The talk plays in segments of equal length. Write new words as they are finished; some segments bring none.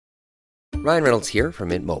Ryan Reynolds here from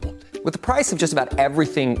Mint Mobile. With the price of just about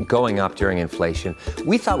everything going up during inflation,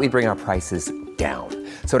 we thought we'd bring our prices down.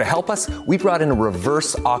 So to help us, we brought in a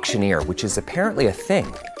reverse auctioneer, which is apparently a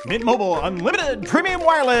thing. Mint Mobile Unlimited Premium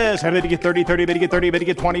Wireless. How to get 30, 30, bit to get 30, bit to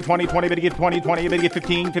get 20, 20, 20, bit to get 20, 20, bit to get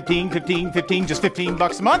 15, 15, 15, 15, just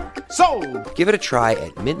 $15 a month? Sold! Give it a try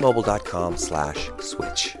at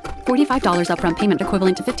mintmobile.com/switch. $45 upfront payment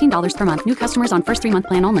equivalent to $15 per month. New customers on first 3-month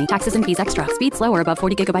plan only. Taxes and fees extra. Speed slower above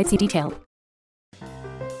 40 gigabytes. See detail.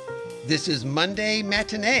 This is Monday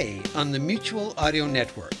Matinee on the Mutual Audio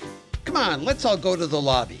Network. Come on, let's all go to the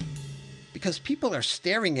lobby. Because people are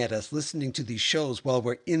staring at us listening to these shows while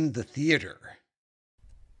we're in the theater.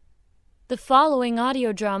 The following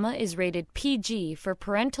audio drama is rated PG for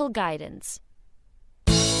parental guidance.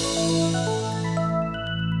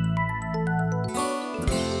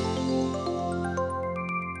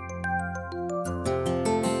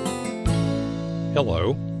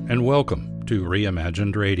 Hello, and welcome to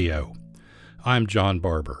Reimagined Radio. I'm John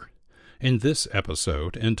Barber. In this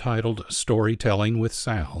episode, entitled Storytelling with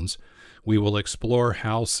Sounds, we will explore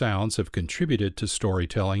how sounds have contributed to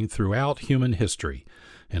storytelling throughout human history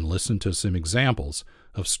and listen to some examples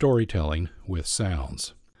of storytelling with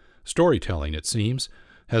sounds. Storytelling, it seems,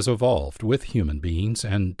 has evolved with human beings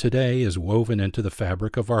and today is woven into the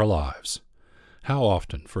fabric of our lives. How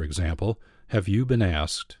often, for example, have you been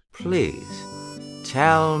asked, "Please,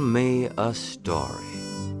 tell me a story"?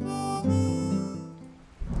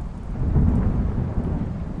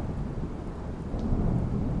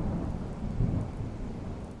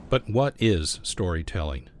 But what is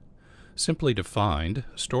storytelling? Simply defined,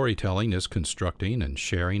 storytelling is constructing and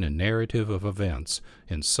sharing a narrative of events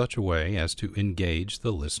in such a way as to engage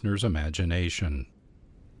the listener's imagination.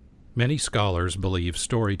 Many scholars believe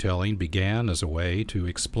storytelling began as a way to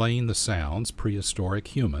explain the sounds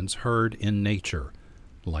prehistoric humans heard in nature,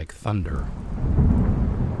 like thunder.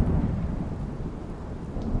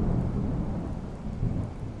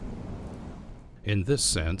 In this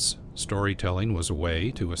sense, storytelling was a way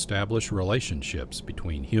to establish relationships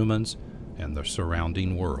between humans and the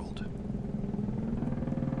surrounding world.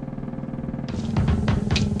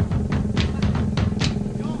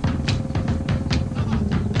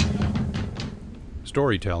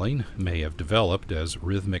 Storytelling may have developed as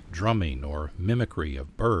rhythmic drumming or mimicry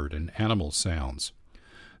of bird and animal sounds.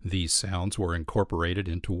 These sounds were incorporated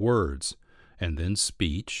into words, and then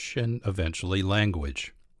speech, and eventually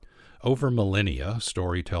language. Over millennia,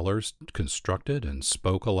 storytellers constructed and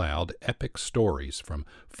spoke aloud epic stories from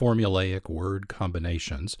formulaic word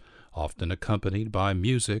combinations, often accompanied by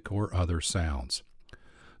music or other sounds.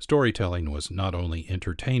 Storytelling was not only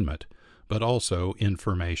entertainment, but also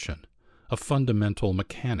information, a fundamental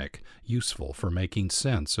mechanic useful for making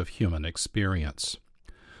sense of human experience.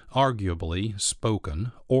 Arguably,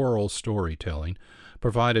 spoken, oral storytelling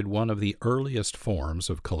provided one of the earliest forms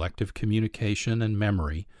of collective communication and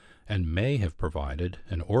memory, and may have provided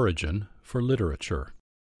an origin for literature.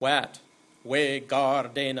 Wat, we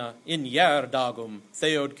gardena in jærdagum,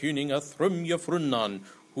 theod kuninga thrumje frunnan,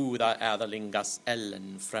 huda æderlingas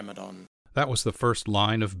ellen fremmedon. That was the first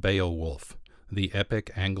line of Beowulf, the epic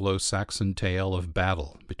Anglo-Saxon tale of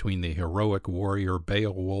battle between the heroic warrior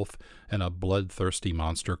Beowulf and a bloodthirsty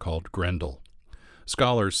monster called Grendel.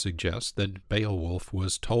 Scholars suggest that Beowulf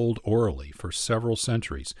was told orally for several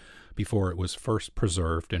centuries before it was first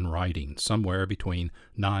preserved in writing, somewhere between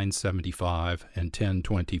 975 and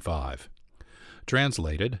 1025.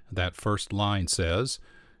 Translated, that first line says,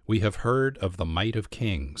 "We have heard of the might of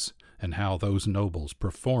kings, and how those nobles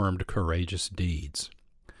performed courageous deeds."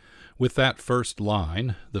 With that first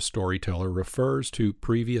line, the storyteller refers to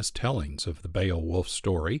previous tellings of the Beowulf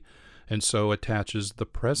story, and so attaches the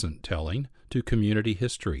present telling to community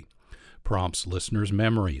history, prompts listeners'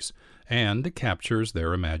 memories, and captures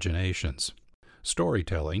their imaginations.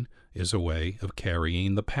 Storytelling is a way of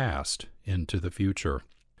carrying the past into the future.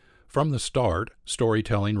 From the start,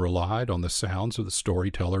 storytelling relied on the sounds of the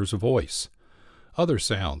storyteller's voice. Other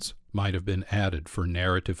sounds might have been added for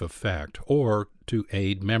narrative effect or to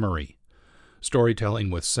aid memory. Storytelling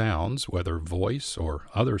with sounds, whether voice or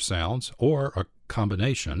other sounds, or a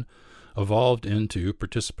combination, evolved into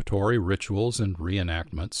participatory rituals and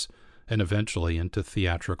reenactments, and eventually into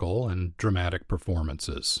theatrical and dramatic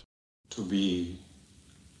performances. To be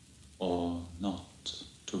or not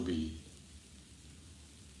to be,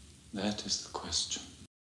 that is the question.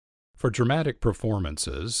 For dramatic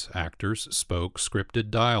performances, actors spoke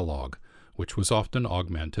scripted dialogue, which was often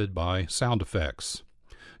augmented by sound effects.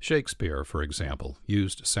 Shakespeare, for example,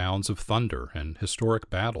 used sounds of thunder and historic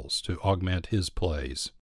battles to augment his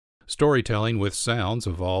plays. Storytelling with sounds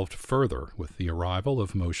evolved further with the arrival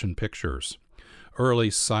of motion pictures. Early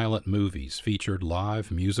silent movies featured live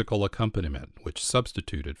musical accompaniment, which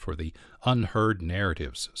substituted for the unheard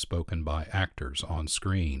narratives spoken by actors on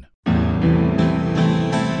screen.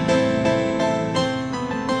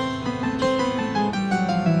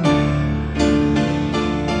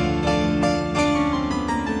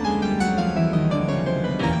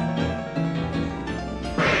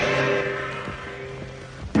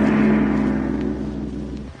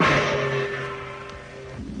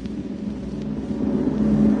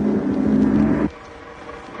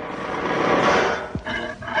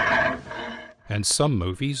 And some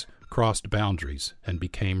movies crossed boundaries and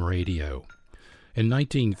became radio. In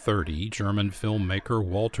 1930, German filmmaker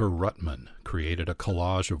Walter Ruttmann created a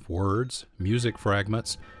collage of words, music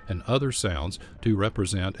fragments, and other sounds to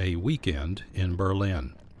represent a weekend in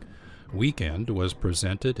Berlin. Weekend was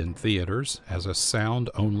presented in theaters as a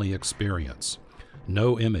sound-only experience.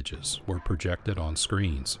 No images were projected on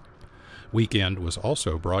screens. Weekend was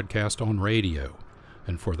also broadcast on radio,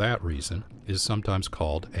 and for that reason is sometimes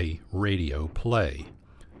called a radio play.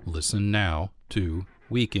 Listen now to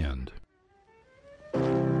Weekend.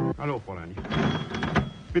 Hallo, Fräulein.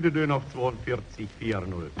 Bitte Döner auf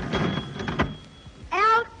 42,40.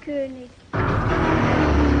 Erlkönig.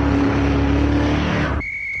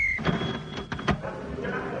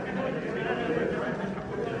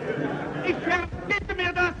 Ich verbitte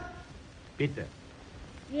mir das! Bitte.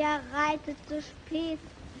 Wer reitet so spät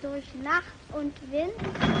durch Nacht und Wind?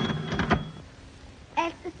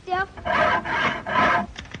 Es ist der...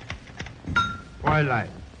 Fräulein,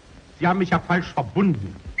 Sie haben mich ja falsch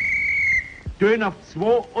verbunden. Döner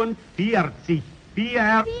 42. 4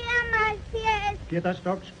 mal 4 ist... 4.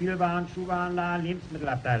 Stock, Spielwaren, Schuhwarenladen,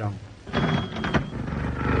 Lebensmittelabteilung.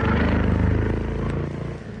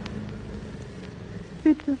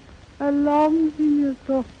 Bitte, erlauben Sie mir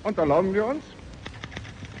doch. Und erlauben wir uns?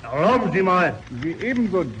 Erlauben Sie mal. Sie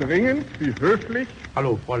ebenso dringend wie höflich.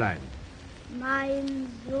 Hallo, Fräulein. Mein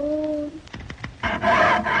Sohn.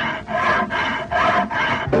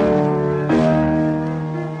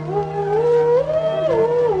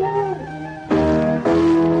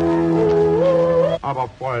 Aber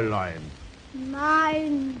Fräulein.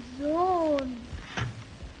 Mein Sohn.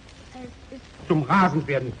 Es ist... Zum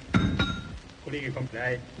Rasenwerden. Kollege kommt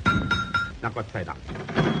gleich. Na Gott sei Dank.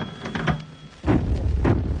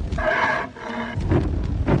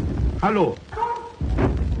 Hallo.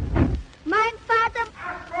 Mein Vater...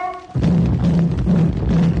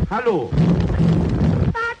 Hallo.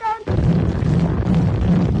 Vater und...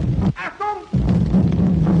 Achtung!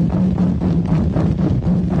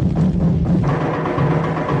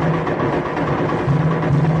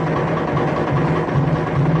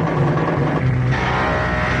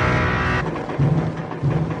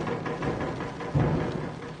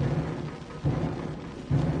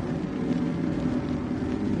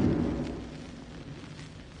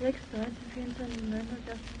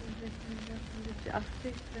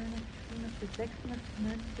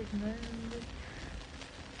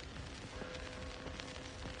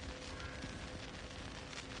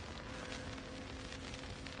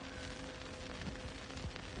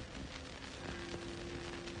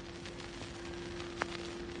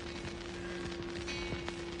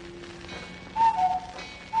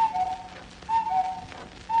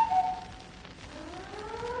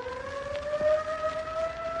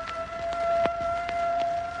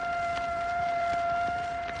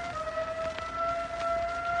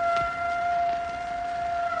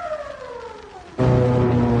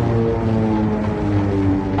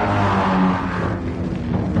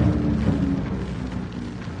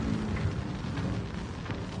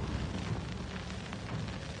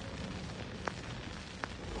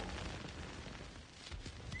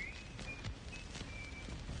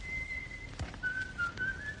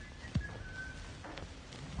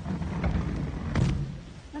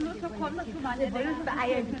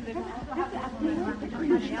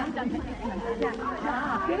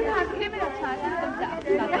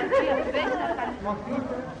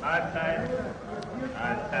 Mahlzeit.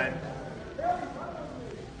 Mahlzeit.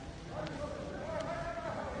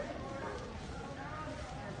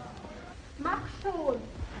 Mach schon.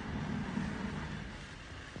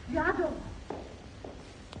 Ja doch.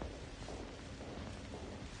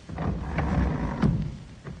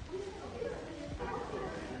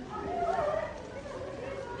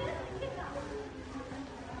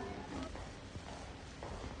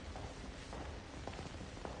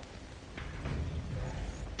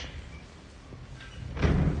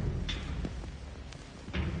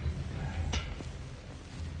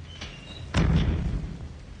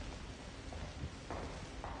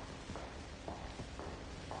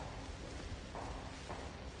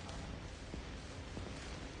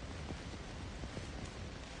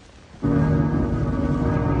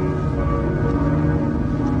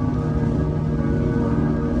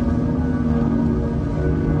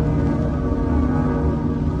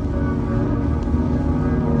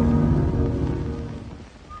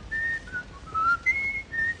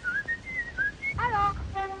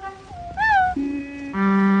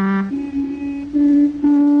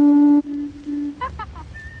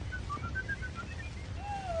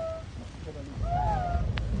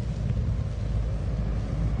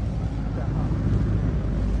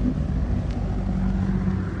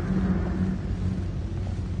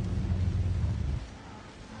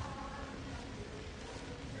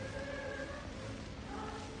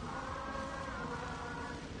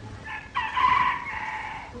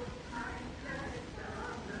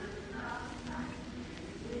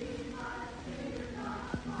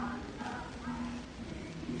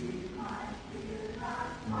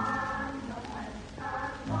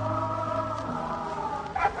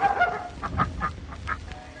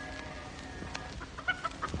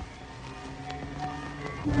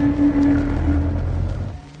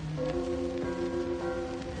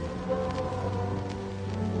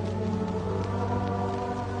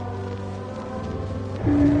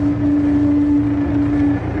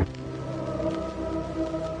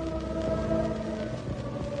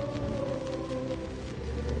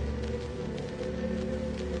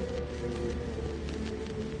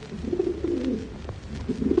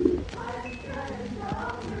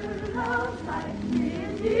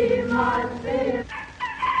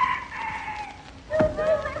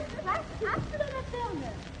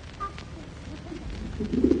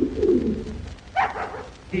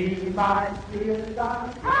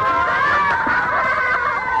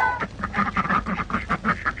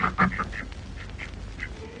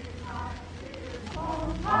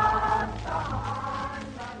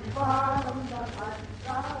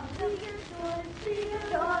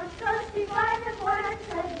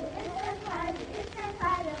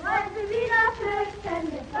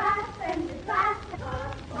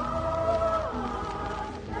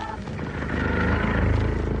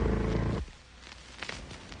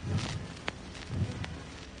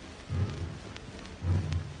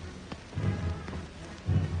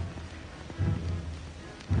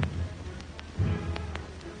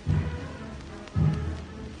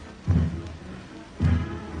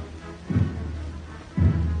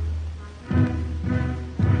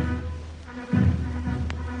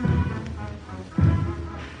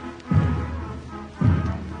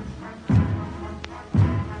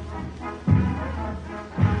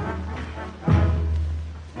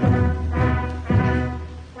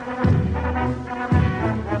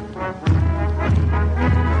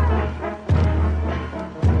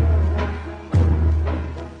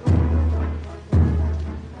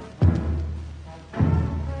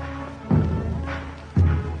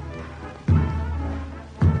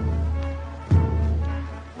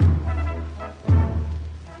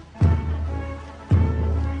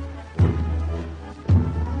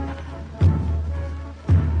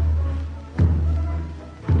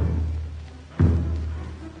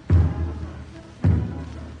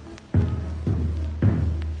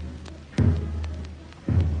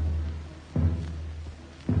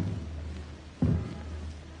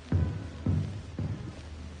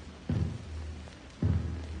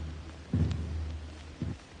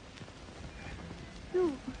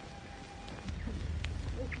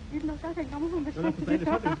 Gar kein Grammophon beschäftigt.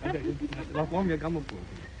 Was brauchen wir Grammophon?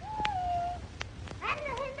 Renne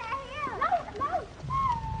hinterher! Lauf, lauf!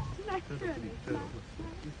 Natürlich.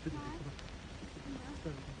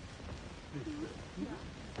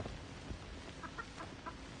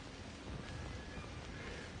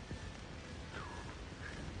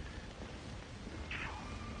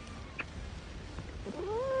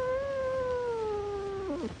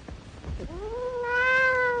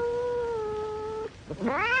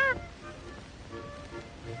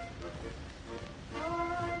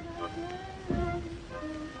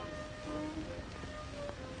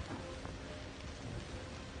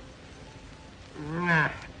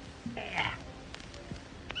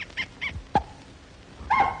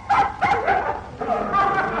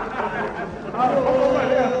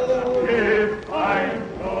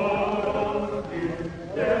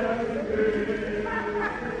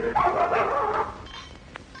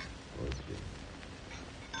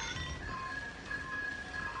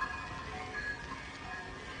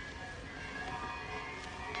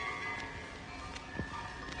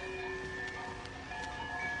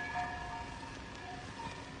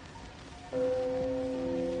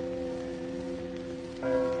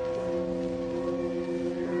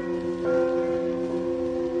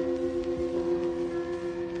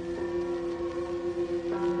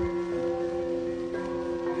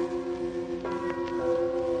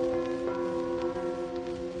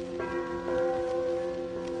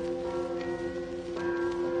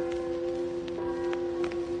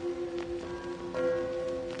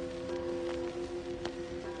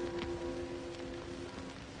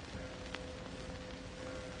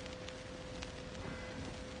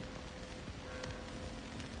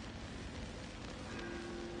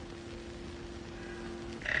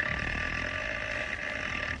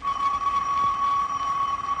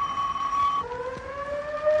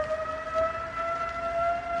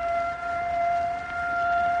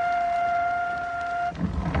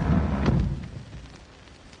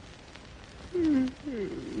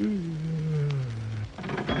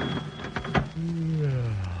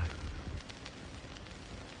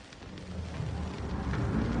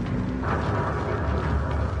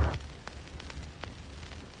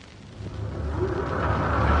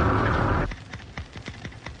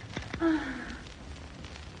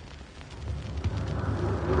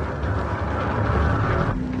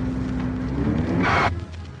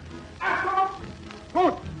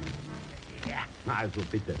 Na also,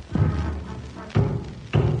 bitte.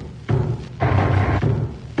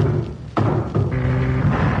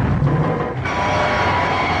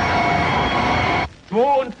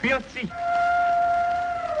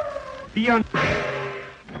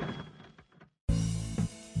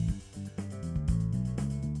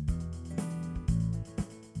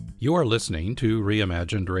 You are listening to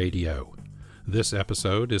Reimagined Radio. This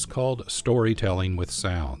episode is called Storytelling with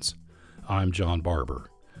Sounds. I'm John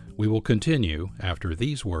Barber. We will continue after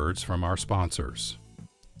these words from our sponsors.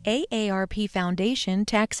 AARP Foundation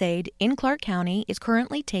Tax Aid in Clark County is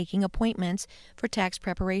currently taking appointments for tax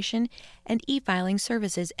preparation and e-filing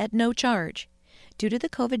services at no charge. Due to the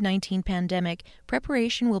COVID-19 pandemic,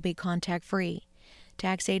 preparation will be contact-free.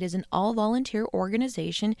 TaxAid is an all-volunteer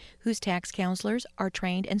organization whose tax counselors are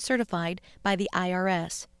trained and certified by the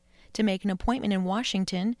IRS. To make an appointment in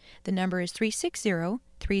Washington, the number is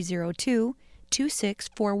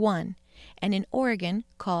 360-302-2641, and in Oregon,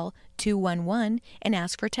 call 211 and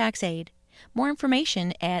ask for TaxAid. More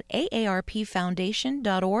information at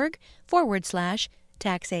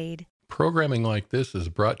aarpfoundation.org/TaxAid. Programming like this is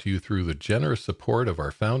brought to you through the generous support of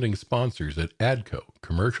our founding sponsors at ADCO,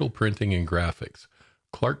 Commercial Printing and Graphics,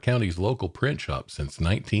 Clark County's local print shop since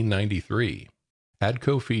 1993.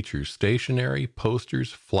 ADCO features stationery,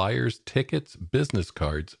 posters, flyers, tickets, business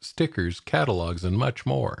cards, stickers, catalogs, and much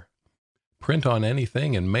more. Print on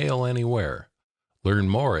anything and mail anywhere. Learn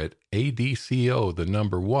more at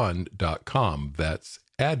adco1.com. That's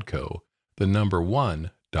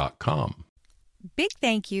adco1.com. Big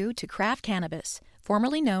thank you to Craft Cannabis,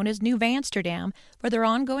 formerly known as New Amsterdam, for their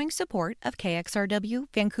ongoing support of KXRW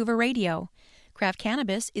Vancouver Radio. Craft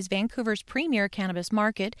Cannabis is Vancouver's premier cannabis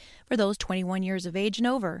market for those 21 years of age and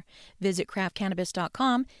over. Visit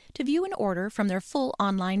craftcannabis.com to view and order from their full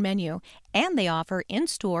online menu, and they offer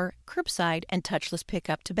in-store, curbside, and touchless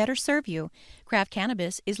pickup to better serve you. Craft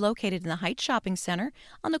Cannabis is located in the Heights Shopping Center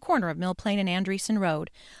on the corner of Mill Plain and Andreessen Road.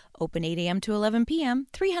 Open 8 a.m. to 11 p.m.,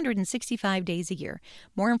 365 days a year.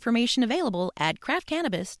 More information available at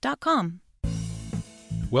craftcannabis.com.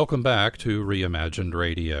 Welcome back to Reimagined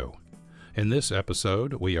Radio. In this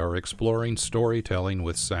episode, we are exploring storytelling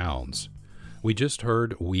with sounds. We just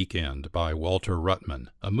heard Weekend by Walter Ruttman,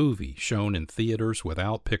 a movie shown in theaters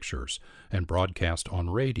without pictures and broadcast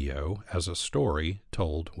on radio as a story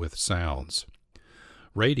told with sounds.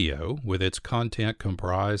 Radio, with its content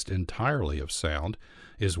comprised entirely of sound,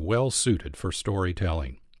 is well suited for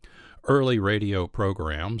storytelling. Early radio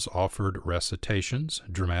programs offered recitations,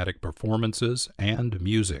 dramatic performances, and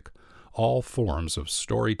music, all forms of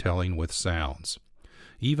storytelling with sounds.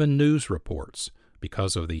 Even news reports,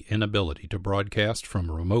 because of the inability to broadcast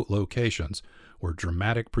from remote locations, were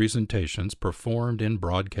dramatic presentations performed in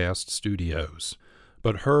broadcast studios.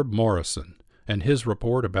 But Herb Morrison and his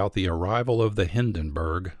report about the arrival of the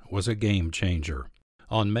Hindenburg was a game changer.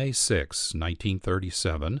 On May 6,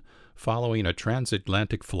 1937, following a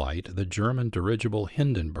transatlantic flight, the German dirigible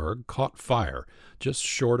Hindenburg caught fire just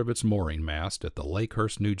short of its mooring mast at the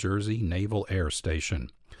Lakehurst, New Jersey Naval Air Station.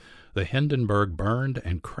 The Hindenburg burned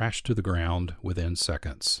and crashed to the ground within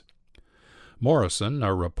seconds. Morrison,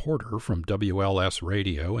 a reporter from WLS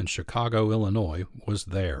Radio in Chicago, Illinois, was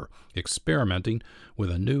there, experimenting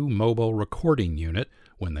with a new mobile recording unit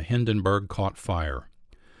when the Hindenburg caught fire.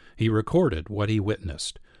 He recorded what he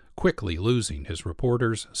witnessed, quickly losing his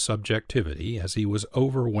reporter's subjectivity as he was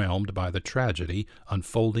overwhelmed by the tragedy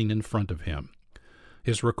unfolding in front of him.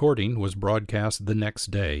 His recording was broadcast the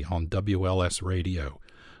next day on WLS Radio,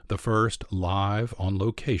 the first live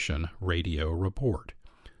on-location radio report.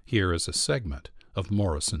 Here is a segment of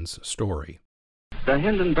Morrison's story. The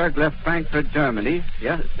Hindenburg left Frankfurt, Germany,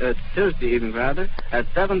 Tuesday evening rather, at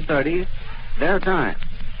 7:30 their time.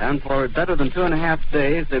 And for better than 2.5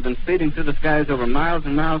 days, they've been speeding through the skies over miles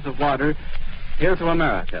and miles of water here to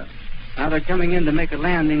America. Now they're coming in to make a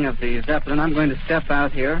landing of the Zeppelin. I'm going to step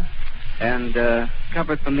out here and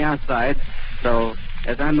cover it from the outside. So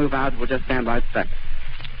as I move out, we'll just stand by a second.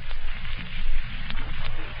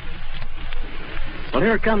 Well,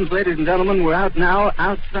 here it comes, ladies and gentlemen. We're out now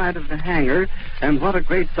outside of the hangar, and what a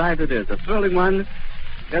great sight it is. A thrilling one.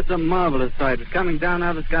 It's a marvelous sight. It's coming down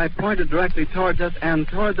out of the sky, pointed directly towards us and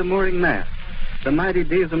toward the mooring mast. The mighty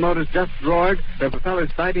diesel motors just roared, their propellers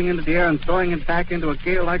sighting into the air and throwing it back into a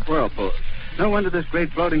gale-like whirlpool. No wonder this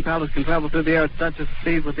great floating palace can travel through the air at such a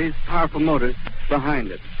speed with these powerful motors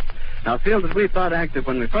behind it. Now, a field that we thought active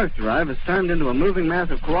when we first arrived has turned into a moving mass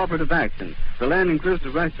of cooperative action. The landing crews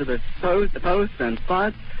have rushed to their posts and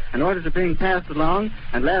spots, and orders are being passed along,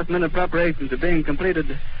 and last-minute preparations are being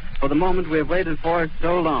completed for the moment we have waited for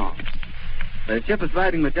so long. The ship is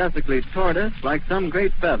riding majestically toward us like some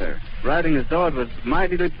great feather, riding as though it was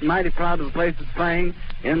mighty proud of the place it's playing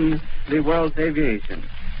in the world's aviation.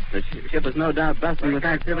 The ship is no doubt bustling with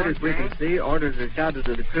activity, as we can see. Orders are shouted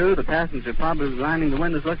to the crew. The passengers are probably lining the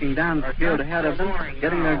windows, looking down at the field ahead of them,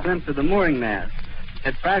 getting their glimpse of the mooring mast.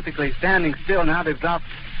 It's practically standing still now. They've dropped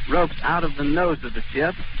ropes out of the nose of the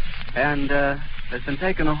ship, and it's been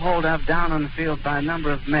taken a hold of down on the field by a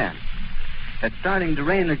number of men. It's starting to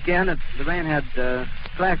rain again. The rain had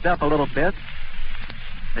slacked up a little bit.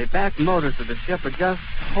 The back motors of the ship are just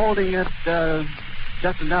holding it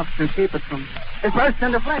just enough to keep it from... It bursts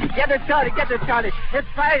into flames. Get it, Charlie. It's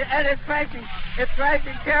crashing. It's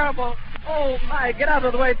crashing terrible. Oh, my. Get out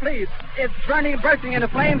of the way, please. It's bursting into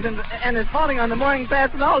flames, and it's falling on the mooring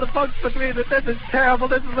mast, and all the folks between it. This is terrible.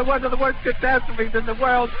 This is one of the worst catastrophes in the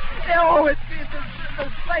world. Oh, it's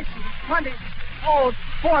like 400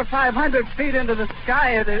 or 500 feet into the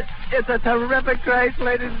sky. It's a terrific crash,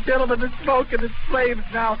 ladies and gentlemen. The smoke and the flames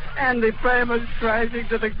now, and the frame is crashing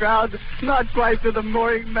to the ground, not quite to the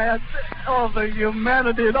mooring mast. All the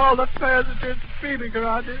humanity and all the passengers feeding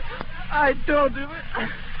around it. I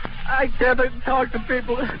can't talk to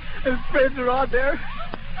people. His friends are on there.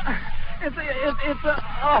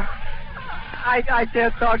 I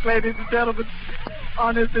can't talk, ladies and gentlemen.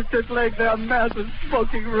 Honest, it's just laying there, massive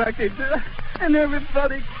smoking wreckage. And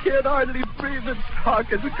everybody can't hardly breathe and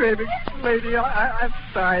talk and screaming. Lady, I'm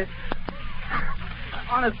sorry.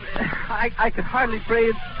 Honestly, I can hardly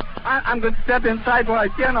breathe. I'm going to step inside where I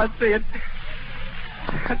cannot see it.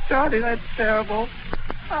 Charlie, that's terrible.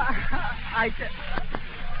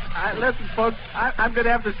 Listen, folks, I'm going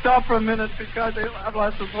to have to stop for a minute because I've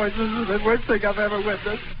lost the voice. This is the worst thing I've ever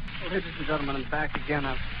witnessed. Ladies and gentlemen, I'm back again.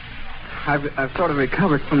 I've sort of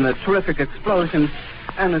recovered from the terrific explosion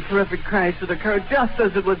and the terrific crash that occurred just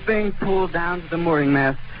as it was being pulled down to the mooring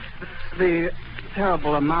mast. The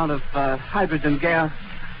terrible amount of hydrogen gas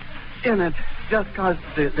in it just caused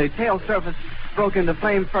the tail surface broke into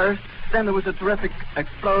flame first. Then there was a terrific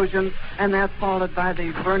explosion, and that followed by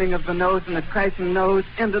the burning of the nose and the crashing nose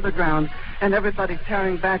into the ground, and everybody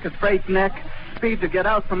tearing back at breakneck speed to get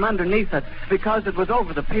out from underneath it because it was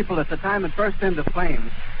over the people at the time it burst into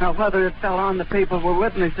flames. Now, whether it fell on the people who were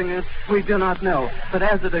witnessing it, we do not know. But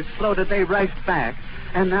as it exploded, they raced back,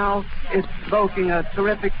 and now it's smoking a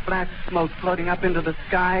terrific black smoke floating up into the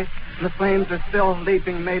sky. The flames are still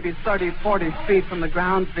leaping maybe 30, 40 feet from the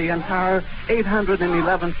ground, the entire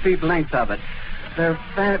 811 feet length of it. They're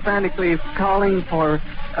frantically calling for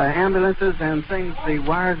ambulances and things. The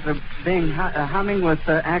wires are being humming with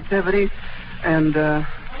activity, and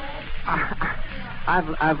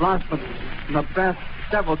I've lost my breath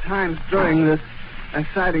several times during this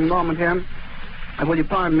exciting moment here. Will you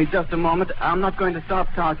pardon me just a moment? I'm not going to stop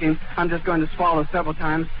talking. I'm just going to swallow several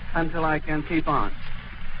times until I can keep on.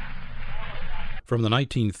 From the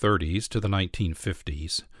 1930s to the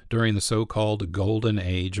 1950s, during the so-called Golden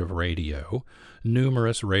Age of radio,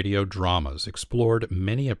 numerous radio dramas explored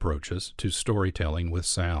many approaches to storytelling with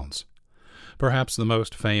sounds. Perhaps the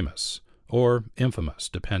most famous, or infamous,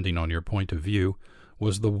 depending on your point of view,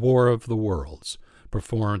 was The War of the Worlds,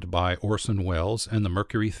 performed by Orson Welles and the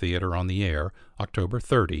Mercury Theater on the Air, October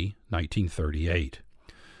 30, 1938.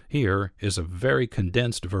 Here is a very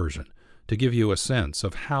condensed version to give you a sense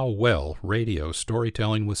of how well radio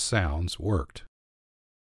storytelling with sounds worked.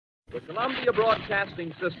 The Columbia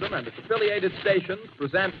Broadcasting System and its affiliated stations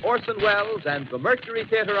present Orson Welles and the Mercury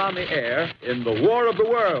Theater on the Air in The War of the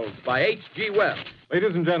Worlds by H.G. Wells.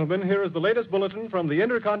 Ladies and gentlemen, here is the latest bulletin from the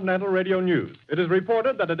Intercontinental Radio News. It is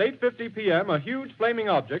reported that at 8:50 p.m., a huge flaming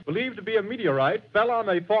object, believed to be a meteorite, fell on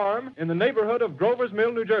a farm in the neighborhood of Grover's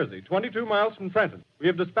Mill, New Jersey, 22 miles from Trenton. We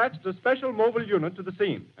have dispatched a special mobile unit to the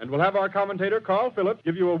scene, and we'll have our commentator, Carl Phillips,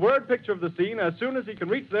 give you a word picture of the scene as soon as he can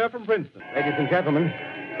reach there from Princeton. Ladies and gentlemen,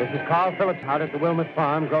 this is Carl Phillips out at the Wilmot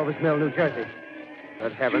Farm, Grover's Mill, New Jersey.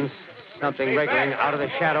 Good heavens, something wriggling out of the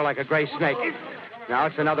shadow like a gray snake. Now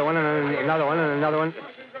it's another one, and another one, and another one.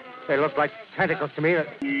 They look like tentacles to me.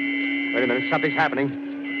 Wait a minute, something's happening.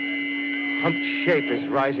 Humped shape is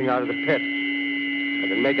rising out of the pit. I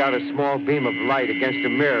can make out a small beam of light against a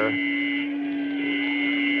mirror.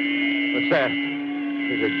 What's that?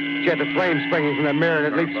 There's a jet of flame springing from the mirror,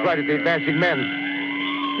 and it leaps right at the advancing men.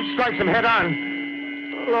 It strikes them head on.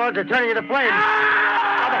 Lord, they're turning into flames.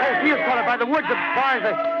 Now the whole field's caught up by the woods, the barns,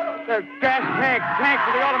 the gas tanks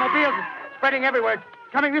for the automobiles, spreading everywhere. It's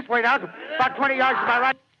coming this way now, about 20 yards to my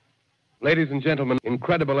right. Ladies and gentlemen,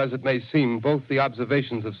 incredible as it may seem, both the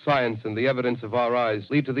observations of science and the evidence of our eyes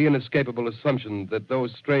lead to the inescapable assumption that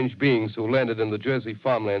those strange beings who landed in the Jersey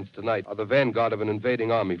farmlands tonight are the vanguard of an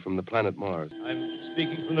invading army from the planet Mars. I'm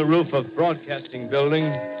speaking from the roof of Broadcasting Building,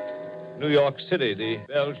 New York City. The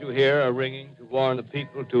bells you hear are ringing to warn the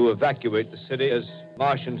people to evacuate the city as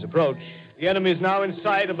Martians approach. The enemy is now in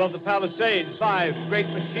sight above the Palisades. 5 great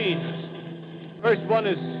machines. First one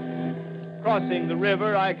is crossing the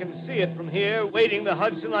river. I can see it from here, wading the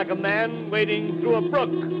Hudson like a man wading through a brook.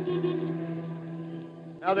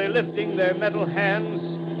 Now they're lifting their metal hands.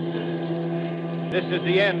 This is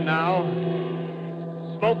the end now.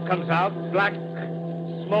 Smoke comes out, black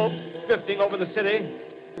smoke drifting over the city.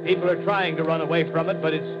 People are trying to run away from it,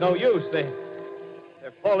 but it's no use. They're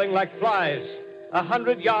falling like flies.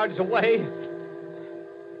 100 yards away.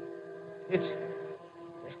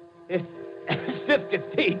 It's 50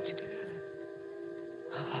 feet.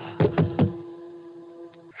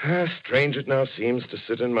 Strange it now seems to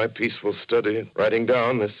sit in my peaceful study, writing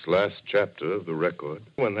down this last chapter of the record.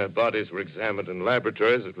 When their bodies were examined in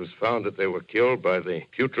laboratories, it was found that they were killed by the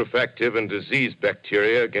putrefactive and disease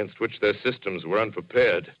bacteria against which their systems were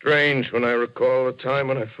unprepared. Strange when I recall the time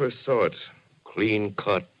when I first saw it. Clean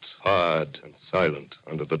cut, hard, and silent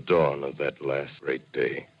under the dawn of that last great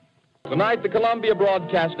day. Tonight, the Columbia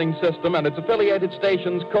Broadcasting System and its affiliated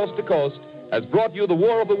stations coast to coast has brought you The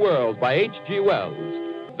War of the Worlds by H.G. Wells.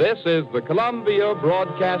 This is the Columbia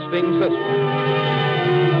Broadcasting System.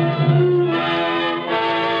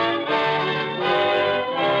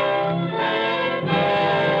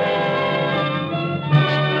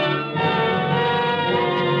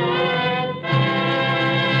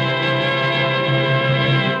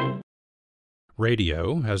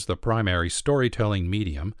 Radio, as the primary storytelling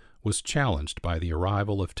medium, was challenged by the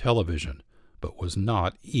arrival of television, but was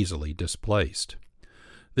not easily displaced.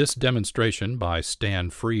 This demonstration by Stan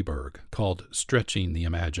Freberg, called Stretching the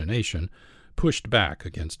Imagination, pushed back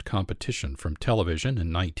against competition from television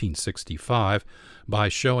in 1965 by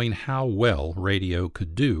showing how well radio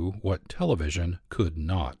could do what television could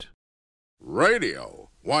not. Radio?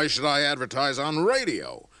 Why should I advertise on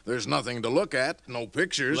radio? There's nothing to look at, no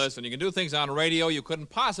pictures. Listen, you can do things on radio you couldn't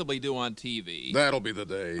possibly do on TV. That'll be the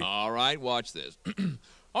day. All right, watch this.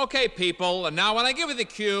 Okay, people, and now when I give you the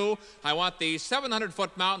cue, I want the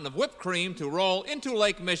 700-foot mountain of whipped cream to roll into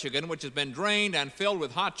Lake Michigan, which has been drained and filled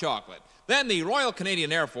with hot chocolate. Then the Royal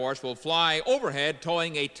Canadian Air Force will fly overhead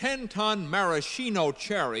towing a 10-ton maraschino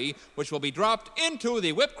cherry, which will be dropped into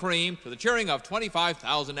the whipped cream to the cheering of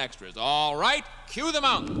 25,000 extras. All right, cue the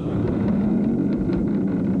mountain.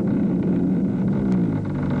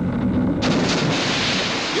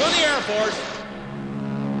 Cue the Air Force.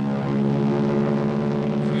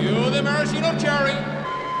 Cue the maraschino cherry.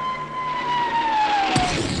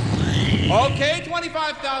 Okay,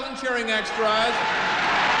 25,000 cheering extras.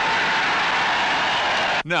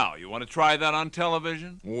 Now, you want to try that on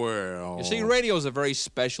television? Well... You see, radio is a very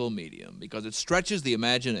special medium because it stretches the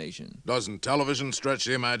imagination. Doesn't television stretch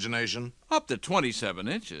the imagination? Up to 27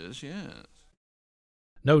 inches, yes.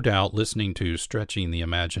 No doubt, listening to Stretching the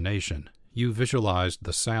Imagination, you visualized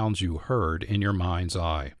the sounds you heard in your mind's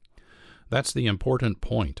eye. That's the important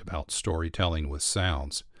point about storytelling with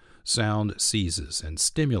sounds. Sound seizes and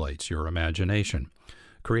stimulates your imagination,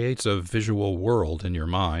 creates a visual world in your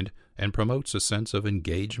mind, and promotes a sense of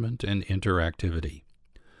engagement and interactivity.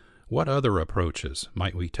 What other approaches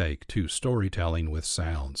might we take to storytelling with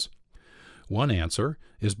sounds? One answer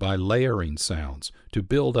is by layering sounds to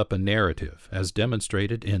build up a narrative, as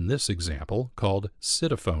demonstrated in this example called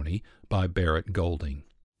Citophony by Barrett Golding.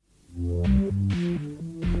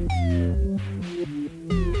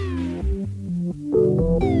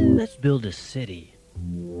 Let's build a city.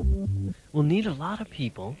 We'll need a lot of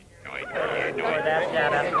people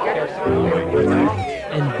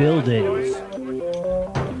and buildings.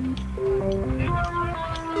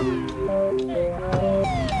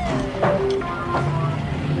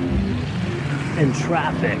 And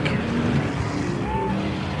traffic.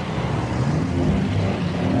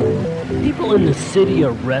 People in the city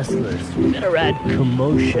are restless. We better add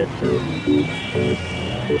commotion.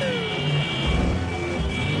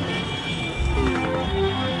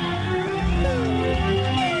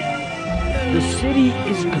 The city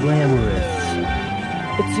is glamorous.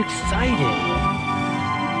 It's exciting.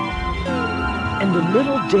 And a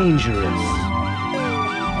little dangerous.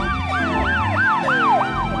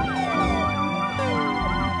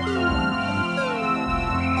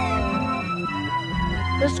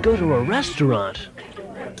 Let's go to a restaurant.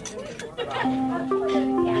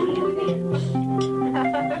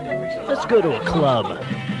 Let's go to a club.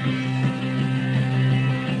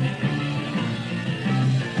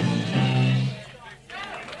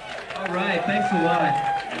 All right, thanks a lot.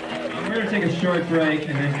 We're going to take a short break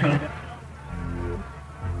and then come back.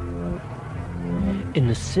 In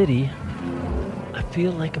the city, I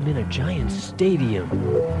feel like I'm in a giant stadium,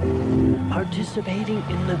 participating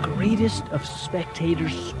in the greatest of spectator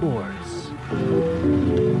sports.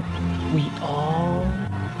 We all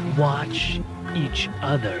watch each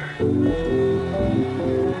other.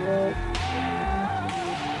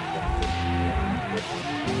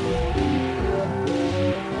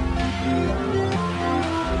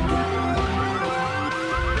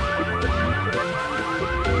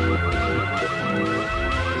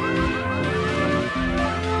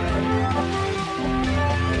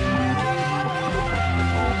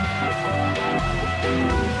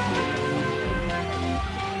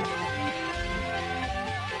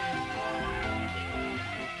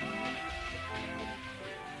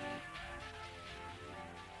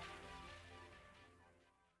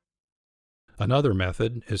 Another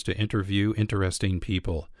method is to interview interesting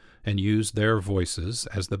people and use their voices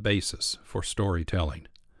as the basis for storytelling.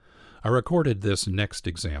 I recorded this next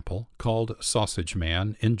example, called Sausage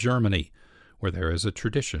Man, in Germany, where there is a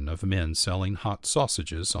tradition of men selling hot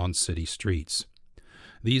sausages on city streets.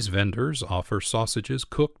 These vendors offer sausages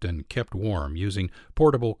cooked and kept warm using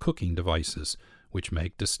portable cooking devices, which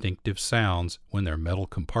make distinctive sounds when their metal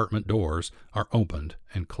compartment doors are opened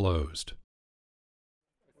and closed.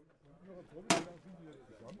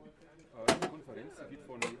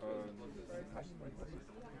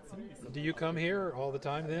 Do you come here all the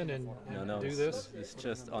time then and do this? It's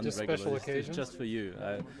just on just regular. Special occasions? It's just for you.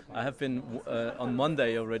 I have been on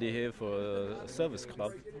Monday already here for a service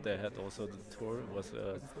club. They had also the tour. It was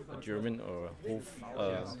a German or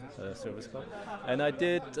Hof service club. And I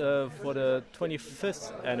did for the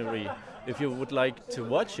 25th anniversary. If you would like to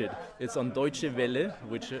watch it, it's on Deutsche Welle,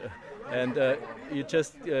 which and you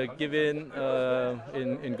just give in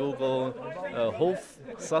Google Hof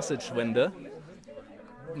sausage vendor.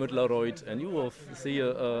 Mittlerreuth, and you will see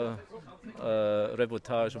a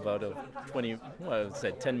reportage about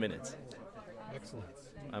 10 minutes. Excellent.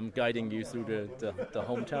 I'm guiding you through the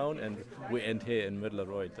hometown, and we end here in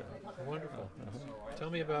Mittlerreuth. Wonderful. Tell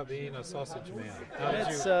me about being a sausage man.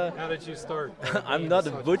 How did you start? I'm not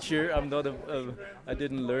a butcher. I'm not I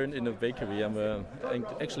didn't learn in a bakery.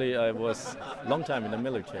 Actually, I was a long time in the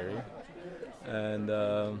military, and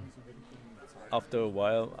after a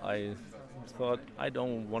while, I thought I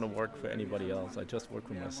don't want to work for anybody else. I just work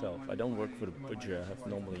for myself. I don't work for the butcher. I have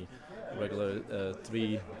normally regular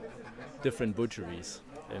 3 different butcheries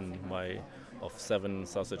in my of 7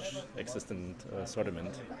 sausage existent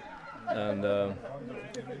assortment. And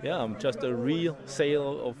I'm just a real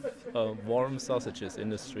sale of warm sausages in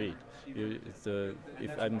the street.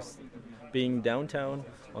 If I'm being downtown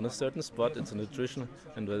on a certain spot, it's a tradition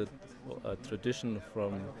and a tradition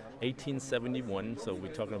from 1871, so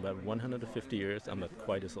we're talking about 150 years. I'm not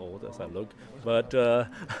quite as old as I look, but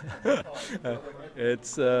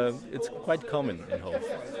it's quite common in Hof.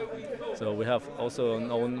 So we have also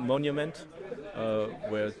an own monument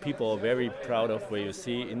where people are very proud of, where you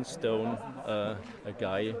see in stone a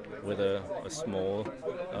guy with a small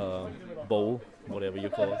bowl, whatever you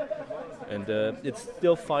call it, and it's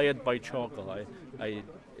still fired by charcoal.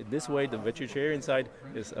 In this way, the vegetarian side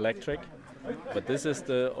is electric, but this is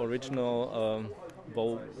the original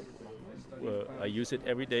bowl. I use it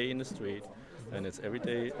every day in the street, and it's every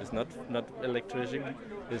day. It's not electrician.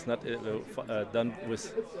 It's not done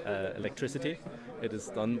with electricity. It is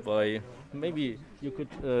done by, maybe you could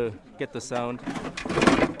get the sound.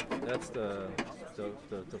 That's the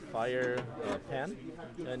fire pan,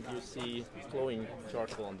 and you see glowing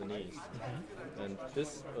charcoal underneath. Mm-hmm. And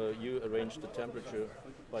this you arrange the temperature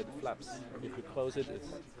by the flaps. If you close it,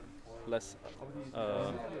 it's less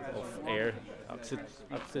of air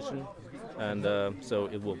oxygen, and so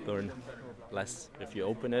it will burn less. If you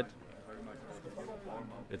open it,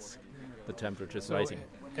 the temperature is rising.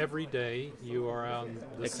 Every day you are on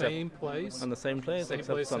the same place? On the same place, same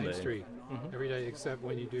except place, Sunday. Same street. Mm-hmm. Every day except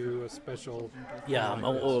when you do a special... Yeah, I'm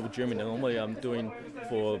all over Germany. Normally I'm doing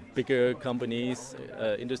for bigger companies,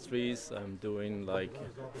 industries. I'm doing like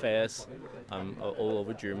fairs. I'm all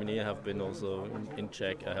over Germany. I have been also in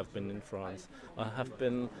Czech. I have been in France. I have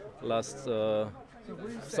been last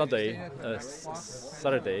Saturday,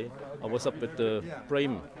 I was up at the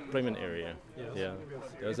Bremen area. Yes. Yeah,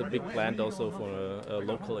 there's a big plant also for a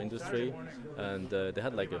local industry, and they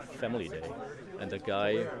had like a family day. And the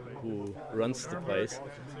guy who runs the place,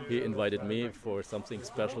 he invited me for something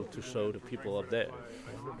special to show the people up there.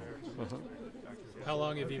 Uh-huh. How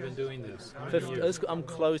long have you been doing this? I'm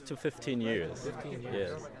close to 15 years. 15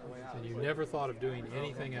 years. Yes. and you never thought of doing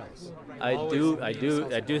anything else. I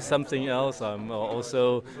do something else. I'm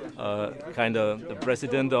also kind of the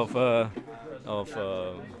president of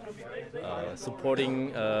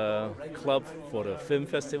supporting club for the film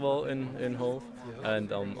festival in Hove,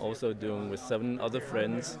 and I'm also doing with 7 other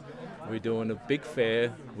friends. We're doing a big fair,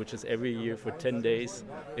 which is every year for 10 days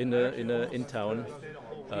in town.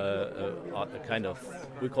 A kind of,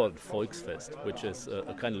 we call it Volksfest, which is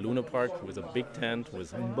a kind of Luna Park with a big tent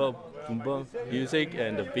with zumba music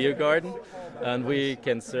and a beer garden, and we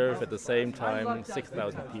can serve at the same time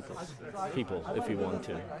 6,000 people if we want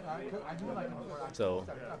to. So,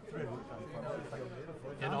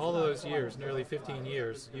 in all those years, nearly 15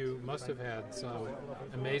 years, you must have had some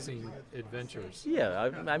amazing adventures. Yeah,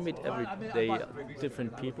 I meet every day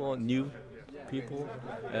different people, new people,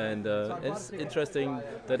 and it's interesting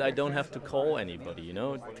that I don't have to call anybody, you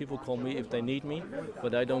know. People call me if they need me,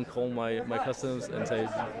 but I don't call my customers and say,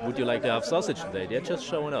 would you like to have sausage today? They're just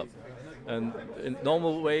showing up. And the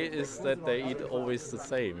normal way is that they eat always the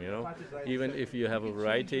same, you know. Even if you have a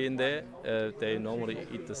variety in there, they normally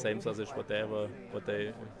eat the same sausage what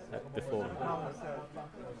they had before.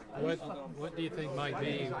 What do you think might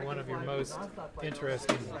be one of your most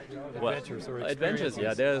interesting adventures or experiences? Adventures,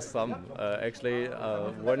 yeah, there's some. Actually,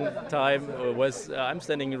 one time was I'm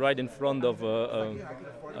standing right in front of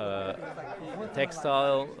a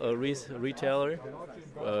textile retailer,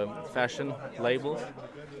 fashion labels.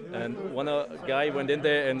 And one guy went in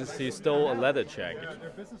there and he stole a leather jacket,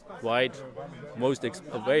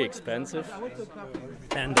 very expensive.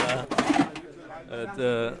 And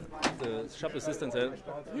the shop assistant said,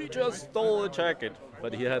 he just stole a jacket,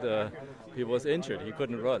 but he was injured, he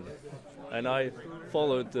couldn't run. And I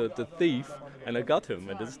followed the thief, and I got him.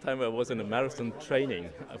 And this time I was in a marathon training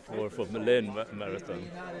for Berlin marathon,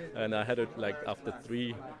 and I had it like after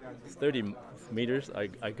 30 meters. I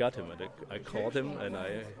got him, and I caught him, and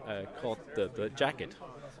I caught the jacket.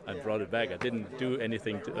 I brought it back. I didn't do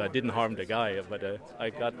anything. I didn't harm the guy, but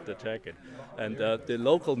I got the jacket. And the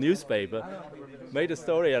local newspaper made a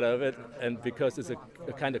story out of it, and because it's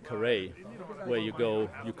a kind of carré where you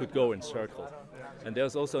could go in circle. And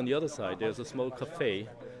there's also on the other side, there's a small cafe,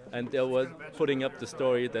 and they were putting up the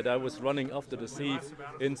story that I was running after the thief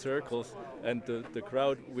in circles, and the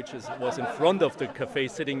crowd, which was in front of the cafe,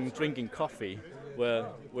 sitting drinking coffee,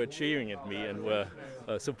 were cheering at me and were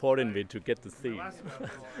supporting me to get the thief.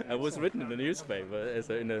 It was written in the newspaper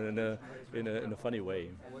in a funny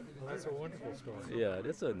way. Well, that's a wonderful story. Yeah,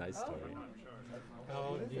 that's a nice story.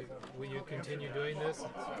 Will you continue doing this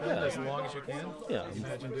as long as you can? Yeah. Can you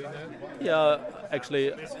imagine doing that? Yeah,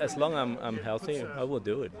 actually, as long as I'm healthy, I will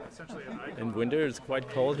do it. In winter, it's quite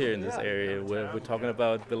cold here in this area. We're talking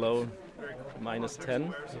about below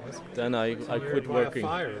 -10. Then I quit working.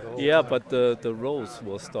 Yeah, but the rolls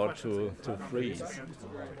will start to freeze.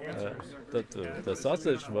 The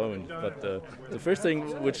sausage won't, but the first thing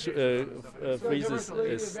which freezes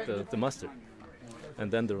is the mustard, and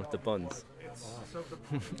then the buns.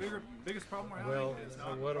 Biggest problem well,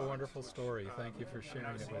 what a wonderful story. Thank you for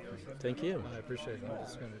sharing it with me. Thank you. I appreciate it. I'm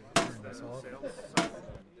just going to turn this off.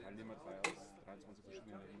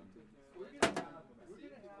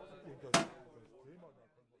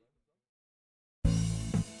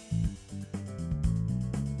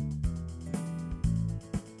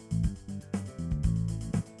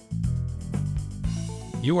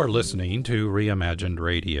 You are listening to Reimagined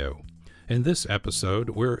Radio. In this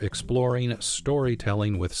episode, we're exploring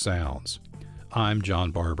storytelling with sounds. I'm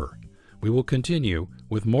John Barber. We will continue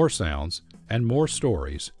with more sounds and more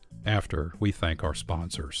stories after we thank our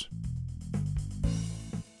sponsors.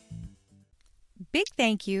 Big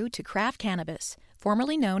thank you to Craft Cannabis,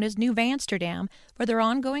 formerly known as New Amsterdam, for their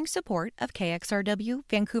ongoing support of KXRW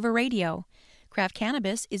Vancouver Radio. Craft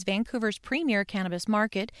Cannabis is Vancouver's premier cannabis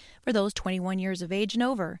market for those 21 years of age and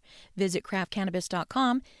over. Visit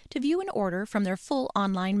craftcannabis.com to view and order from their full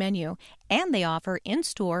online menu, and they offer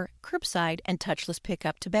in-store, curbside, and touchless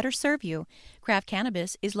pickup to better serve you. Craft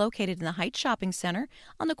Cannabis is located in the Heights Shopping Center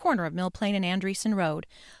on the corner of Mill Plain and Andreessen Road.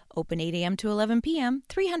 Open 8 a.m. to 11 p.m.,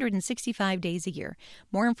 365 days a year.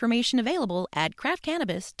 More information available at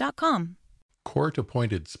craftcannabis.com.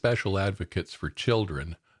 Court-appointed special advocates for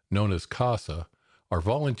children, known as CASA, are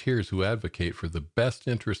volunteers who advocate for the best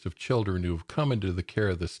interest of children who have come into the care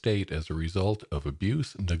of the state as a result of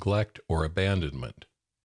abuse, neglect, or abandonment.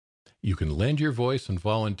 You can lend your voice and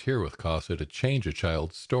volunteer with CASA to change a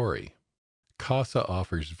child's story. CASA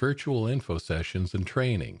offers virtual info sessions and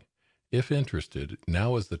training. If interested,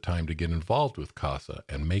 now is the time to get involved with CASA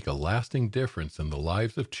and make a lasting difference in the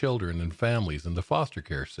lives of children and families in the foster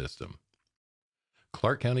care system.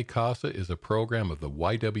 Clark County CASA is a program of the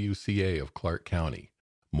YWCA of Clark County.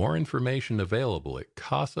 More information available at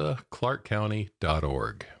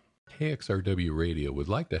casaclarkcounty.org. KXRW Radio would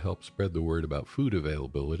like to help spread the word about food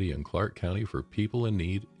availability in Clark County for people in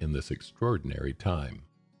need in this extraordinary time.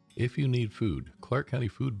 If you need food, Clark County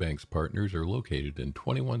Food Bank's partners are located in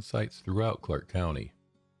 21 sites throughout Clark County.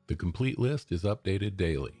 The complete list is updated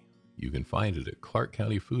daily. You can find it at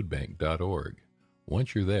clarkcountyfoodbank.org.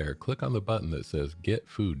 Once you're there, click on the button that says Get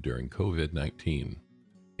Food during COVID-19.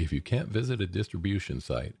 If you can't visit a distribution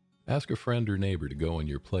site, ask a friend or neighbor to go in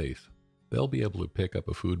your place. They'll be able to pick up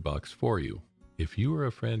a food box for you. If you or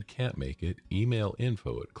a friend can't make it, email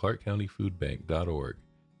info@clarkcountyfoodbank.org.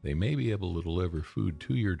 They may be able to deliver food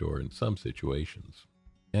to your door in some situations.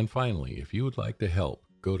 And finally, if you would like to help,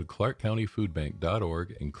 go to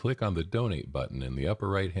clarkcountyfoodbank.org and click on the Donate button in the upper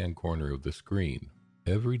right-hand corner of the screen.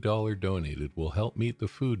 Every dollar donated will help meet the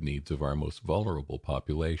food needs of our most vulnerable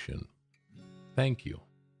population. Thank you.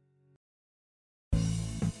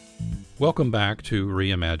 Welcome back to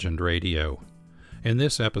Reimagined Radio. In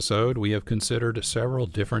this episode, we have considered several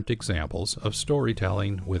different examples of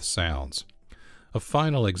storytelling with sounds. A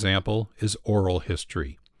final example is oral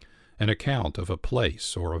history, an account of a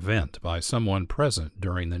place or event by someone present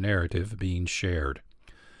during the narrative being shared.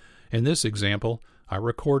 In this example, I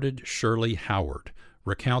recorded Shirley Howard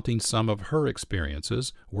recounting some of her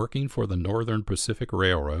experiences working for the Northern Pacific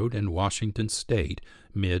Railroad in Washington State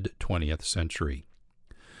mid-20th century.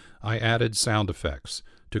 I added sound effects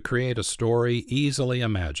to create a story easily